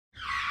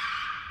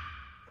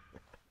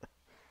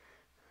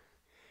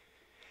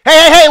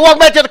welcome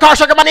back to the Car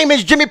Sucker. My name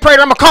is Jimmy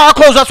Prater. I'm a car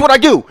closer. That's what I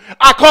do.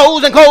 I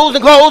close and close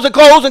and close and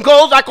close and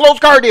close. I close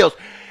car deals.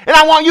 And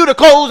I want you to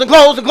close and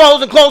close and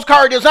close and close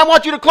car deals. I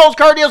want you to close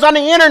car deals on the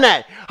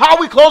internet. How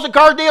are we closing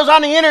car deals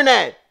on the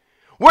internet?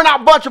 We're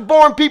not a bunch of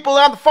boring people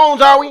on the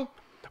phones, are we?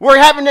 We're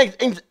having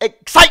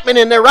excitement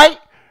in there, right?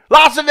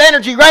 Lots of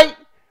energy, right?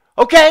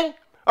 Okay?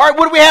 All right,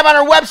 what do we have on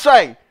our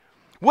website?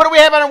 What do we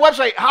have on our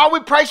website? How are we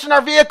pricing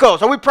our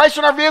vehicles? Are we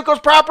pricing our vehicles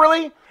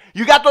properly?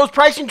 You got those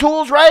pricing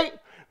tools, right?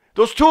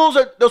 Those tools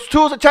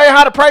that tell you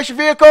how to price your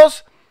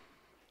vehicles.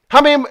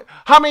 How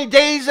many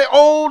days they're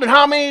old and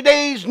how many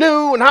days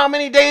new and how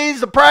many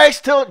days the price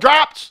till it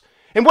drops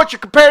and what your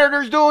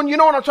competitors doing. You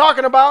know what I'm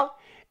talking about.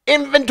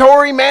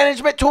 Inventory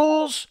management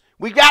tools.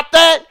 We got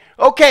that?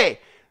 Okay.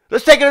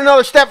 Let's take it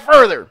another step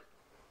further.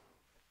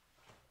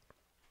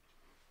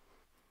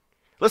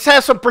 Let's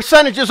have some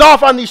percentages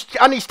off on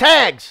these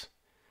tags.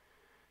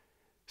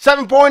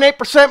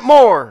 7.8%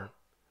 more.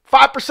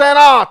 5%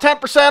 off,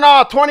 10%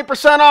 off,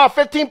 20% off,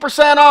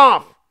 15%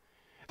 off.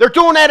 They're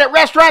doing that at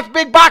restaurants,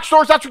 big box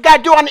stores. That's what you got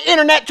to do on the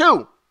internet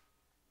too.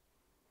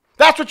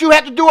 That's what you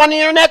have to do on the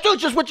internet too.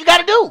 It's just what you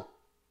got to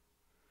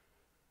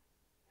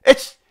do.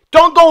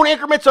 Don't go in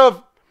increments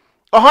of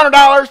 $100,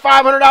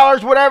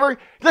 $500, whatever.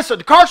 Listen,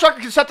 the Car Sucker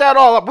can set that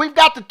all up. We've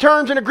got the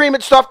terms and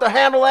agreement stuff to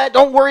handle that.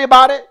 Don't worry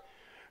about it.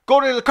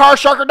 Go to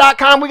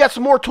thecarsucker.com. We got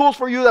some more tools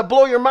for you that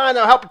blow your mind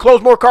that'll help you close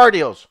more car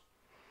deals.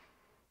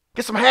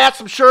 Get some hats,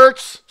 some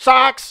shirts,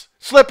 socks,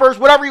 slippers,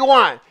 whatever you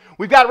want.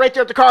 We've got it right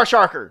there at the Car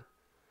Sucker.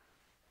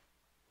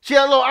 See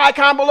that little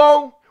icon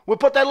below? We'll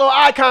put that little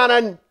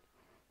icon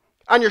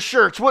on your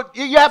shirts.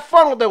 You have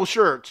fun with those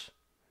shirts.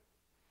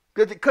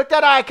 Click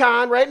that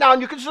icon right now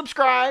and you can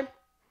subscribe.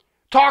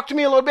 Talk to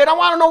me a little bit. I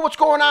want to know what's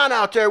going on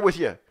out there with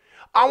you.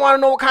 I want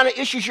to know what kind of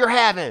issues you're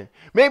having.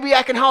 Maybe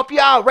I can help you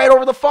out right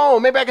over the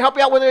phone. Maybe I can help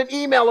you out with an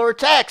email or a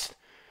text.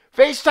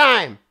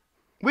 FaceTime.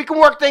 We can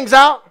work things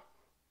out.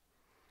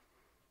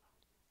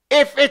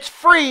 If it's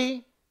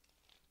free,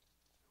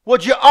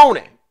 would you own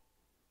it?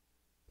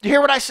 Do you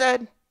hear what I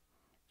said?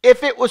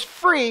 If it was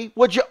free,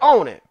 would you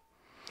own it?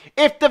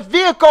 If the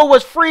vehicle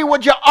was free,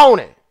 would you own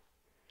it?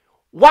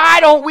 Why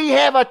don't we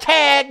have a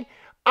tag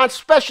on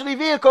specialty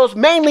vehicles,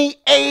 mainly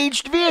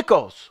aged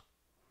vehicles?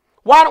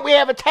 Why don't we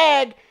have a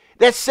tag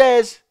that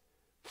says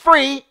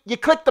free? You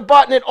click the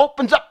button, it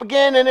opens up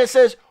again, and it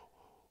says,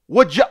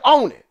 would you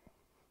own it?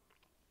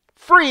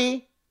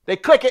 Free, they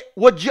click it,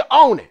 would you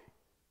own it?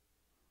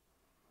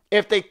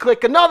 If they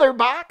click another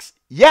box,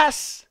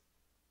 yes.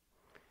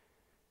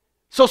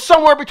 So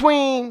somewhere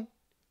between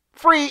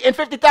free and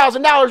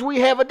 $50,000, we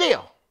have a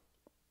deal.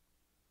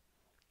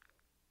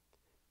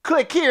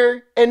 Click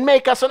here and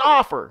make us an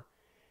offer.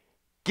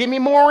 Give me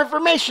more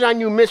information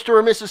on you, Mr.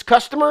 or Mrs.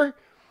 Customer.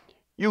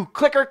 You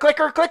clicker,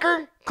 picker,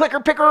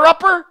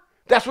 upper.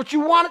 That's what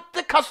you want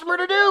the customer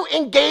to do.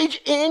 Engage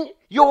in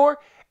your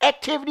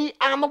activity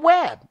on the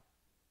web.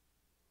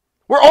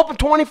 We're open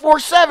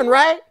 24/7,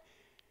 right?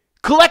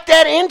 Collect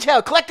that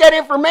intel. Collect that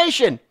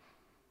information.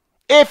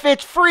 If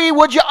it's free,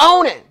 would you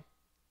own it?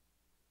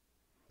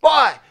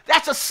 Boy,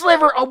 that's a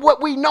sliver of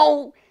what we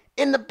know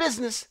in the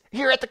business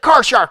here at the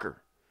Car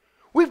Sucker.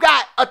 We've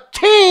got a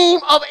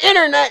team of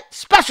internet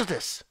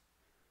specialists.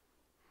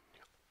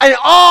 And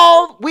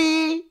all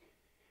we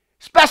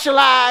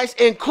specialize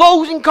in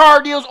closing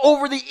car deals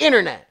over the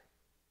internet.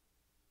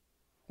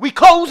 We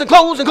close and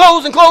close and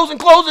close and close and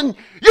close, and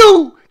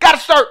you got to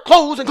start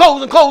closing.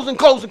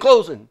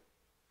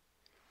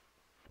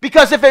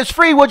 Because if it's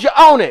free, would you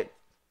own it?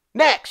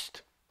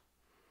 Next.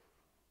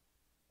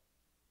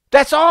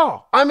 That's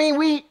all. I mean,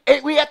 we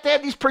have to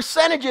have these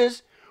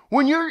percentages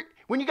when you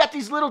got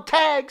these little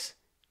tags,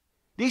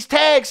 these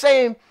tags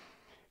saying,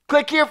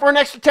 click here for an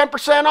extra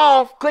 10%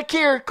 off, click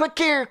here,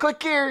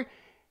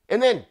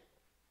 and then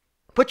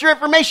put your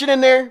information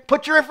in there,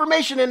 click, away.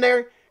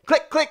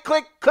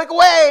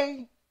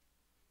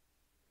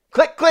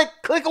 Click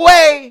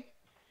away.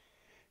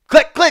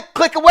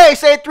 Click away.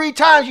 Say it 3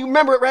 times. You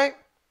remember it, right?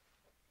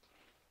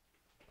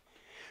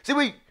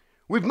 See,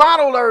 we've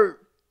modeled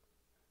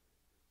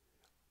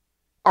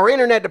our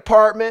internet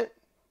department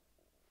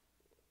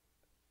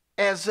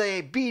as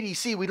a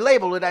BDC. We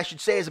labeled it, I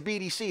should say, as a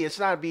BDC. It's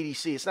not a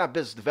BDC. It's not a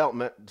Business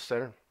Development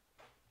Center.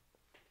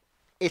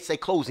 It's a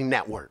closing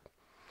network.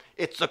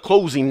 It's a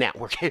closing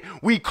network.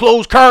 We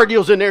close car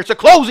deals in there. It's a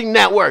closing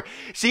network.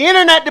 It's the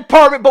internet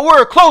department, but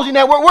we're a closing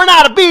network. We're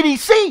not a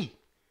BDC.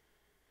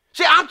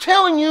 See, I'm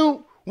telling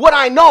you what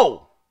I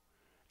know.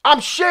 I'm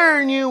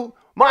sharing you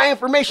my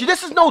information.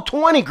 This is no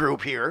 20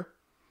 group here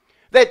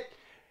that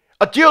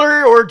a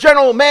dealer or a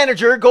general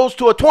manager goes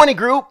to a 20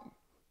 group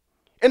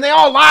and they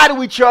all lie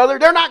to each other.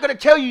 They're not going to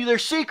tell you their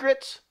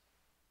secrets.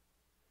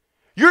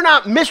 You're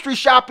not mystery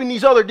shopping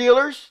these other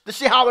dealers to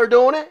see how they're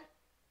doing it.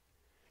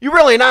 You're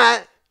really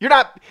not. You're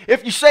not.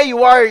 If you say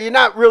you are, you're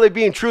not really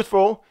being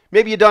truthful.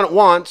 Maybe you've done it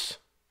once.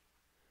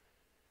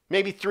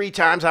 Maybe 3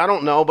 times. I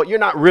don't know. But you're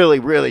not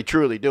really,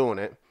 truly doing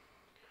it.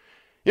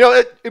 You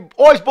know, it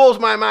always blows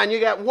my mind. You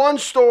got one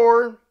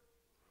store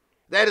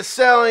that is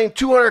selling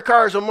 200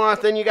 cars a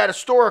month, and you got a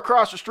store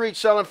across the street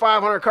selling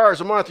 500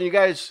 cars a month,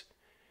 and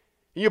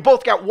you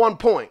both got 1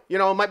 point. You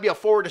know, it might be a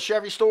Ford or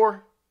Chevy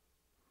store.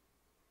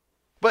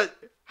 But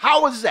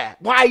how is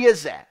that? Why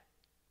is that?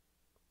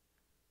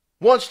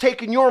 One's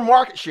taking your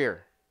market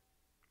share.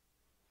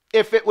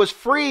 If it's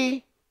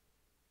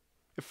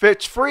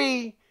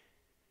free,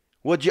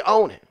 would you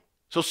own it?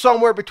 So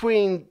somewhere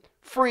between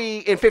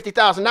free and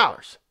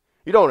 $50,000.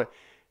 You don't.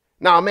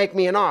 Now make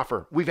me an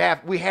offer. We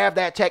have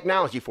that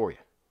technology for you.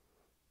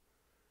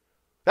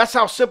 That's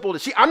how simple it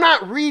is. See, I'm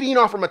not reading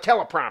off from a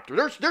teleprompter.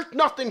 There's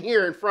nothing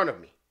here in front of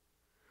me.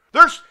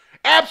 There's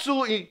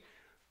absolutely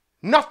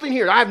nothing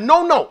here. I have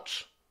no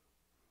notes.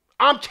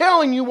 I'm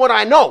telling you what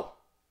I know.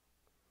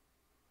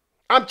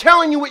 I'm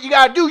telling you what you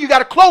got to do. You got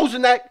to close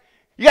in that.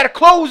 You got to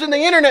close in the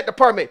internet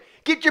department.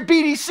 Get your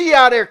BDC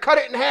out there. Cut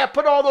it in half.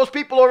 Put all those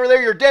people over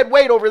there, your dead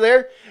weight over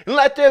there, and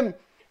let them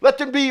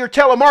be your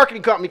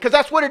telemarketing company, because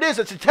that's what it is.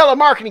 It's a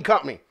telemarketing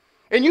company.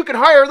 And you can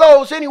hire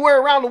those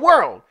anywhere around the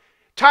world.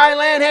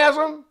 Thailand has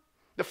them.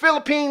 The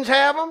Philippines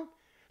have them.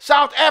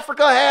 South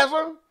Africa has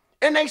them.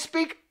 And they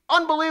speak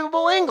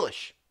unbelievable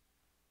English.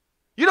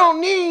 You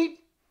don't need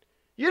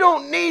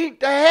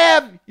to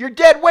have your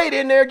dead weight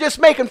in there just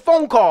making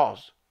phone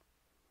calls.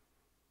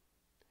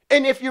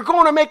 And if you're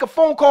going to make a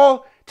phone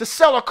call to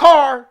sell a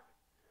car,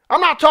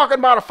 I'm not talking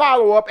about a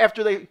follow-up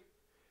after they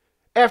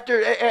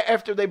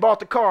bought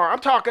the car. I'm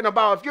talking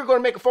about if you're going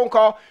to make a phone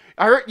call,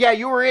 I heard, yeah,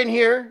 you were in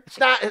here.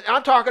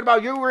 I'm talking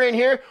about you were in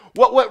here.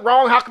 What went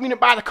wrong? How come you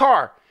didn't buy the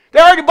car? They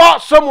already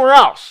bought somewhere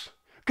else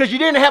because you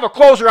didn't have a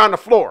closer on the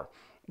floor,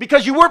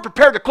 because you weren't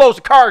prepared to close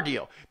the car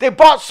deal. They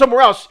bought somewhere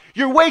else.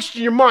 You're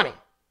wasting your money.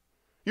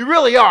 You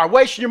really are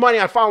wasting your money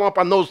on following up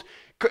on those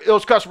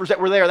customers that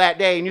were there that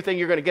day, and you think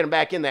you're going to get them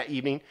back in that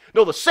evening.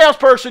 No, the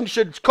salesperson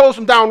should close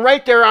them down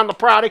right there on the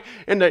product,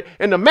 and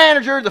the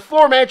manager, the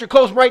floor manager,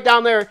 close them right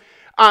down there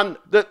on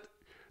the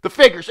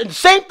figures. And the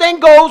same thing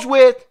goes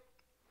with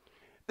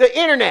the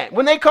internet.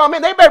 When they come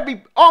in, they better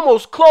be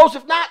almost closed,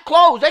 if not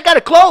closed. They got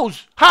to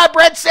close.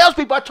 Hybrid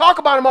salespeople, I talk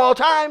about them all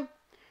the time.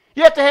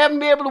 You have to have them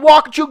be able to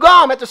walk and chew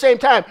gum at the same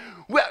time.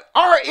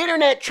 Our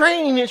internet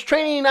training is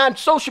training on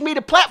social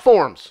media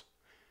platforms.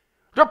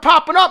 They're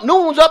popping up,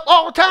 new ones up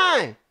all the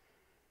time.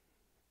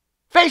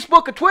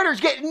 Facebook and Twitter is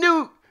getting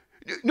new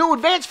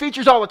advanced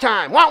features all the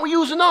time. Why aren't we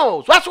using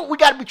those? That's what we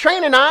got to be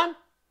training on.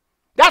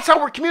 That's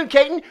how we're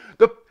communicating.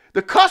 The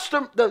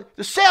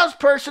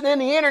salesperson in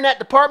the internet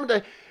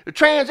department, the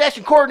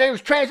transaction coordinator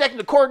who's transacting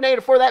the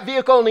coordinator for that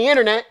vehicle on the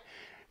internet,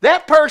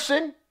 that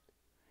person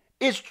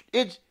is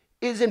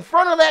in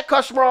front of that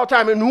customer all the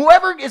time. And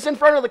whoever is in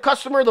front of the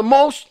customer the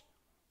most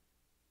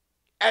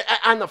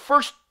on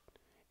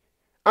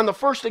the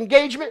first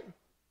engagement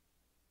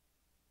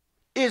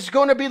is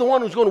going to be the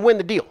one who's going to win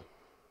the deal.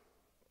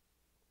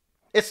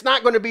 It's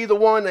not going to be the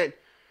one that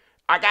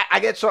I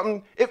get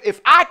something. If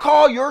I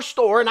call your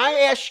store and I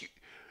ask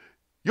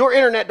your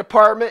internet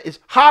department is,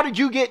 how did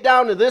you get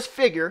down to this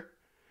figure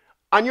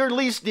on your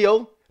lease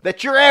deal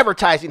that you're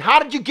advertising? How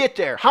did you get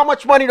there? How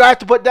much money do I have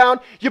to put down?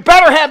 You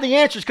better have the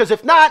answers, because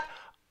if not,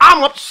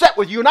 I'm upset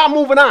with you and I'm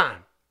moving on.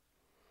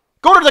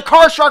 Go to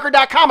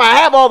thecarsharker.com. I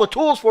have all the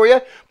tools for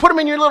you. Put them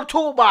in your little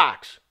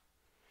toolbox.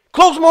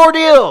 Close more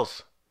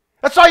deals.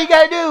 That's all you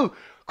got to do.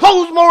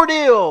 Close more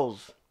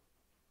deals.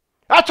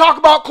 I talk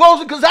about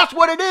closing because that's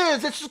what it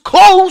is. It's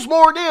close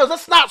more deals.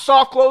 That's not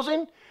soft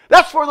closing.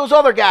 That's for those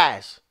other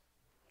guys.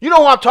 You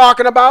know what I'm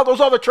talking about.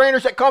 Those other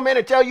trainers that come in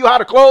and tell you how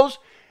to close,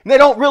 and they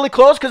don't really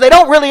close because they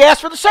don't really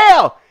ask for the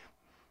sale.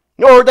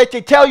 Or that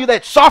they tell you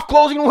that soft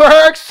closing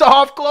works.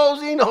 Soft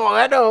closing? Oh,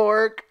 that don't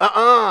work.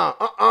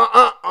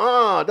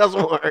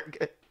 Doesn't work.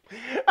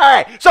 All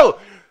right. So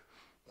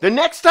the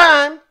next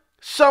time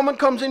someone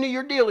comes into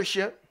your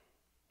dealership,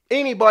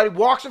 anybody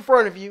walks in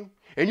front of you,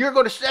 and you're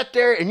going to sit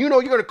there and you know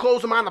you're going to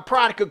close them on the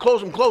product, and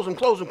close them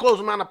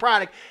on the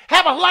product,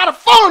 have a lot of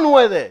fun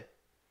with it.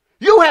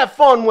 You have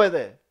fun with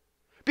it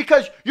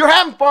because you're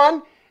having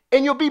fun.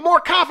 And you'll be more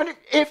confident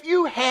if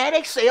you had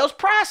a sales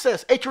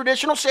process, a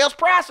traditional sales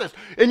process,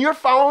 and you're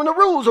following the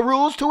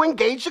rules to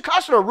engage the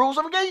customer, rules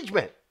of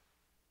engagement.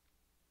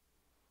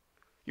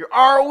 Your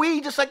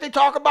ROE, just like they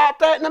talk about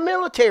that in the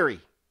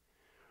military.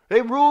 They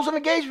have rules of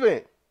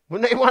engagement.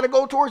 When they want to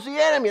go towards the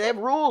enemy, they have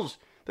rules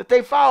that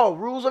they follow,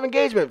 rules of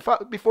engagement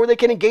before they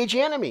can engage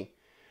the enemy.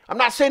 I'm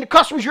not saying the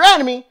customer's your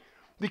enemy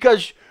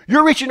because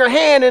you're reaching their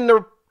hand in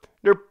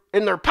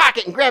their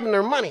pocket and grabbing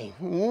their money.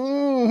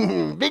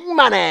 Big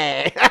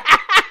money.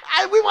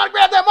 We want to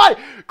grab that money.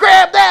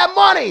 Grab that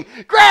money.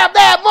 Grab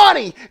that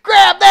money.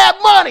 Grab that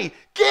money.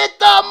 Get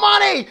the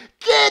money.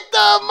 Get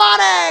the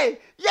money.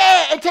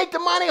 Yeah, and take the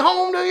money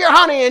home to your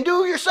honey and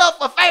do yourself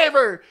a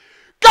favor.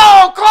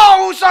 Go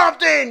close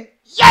something.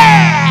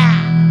 Yeah.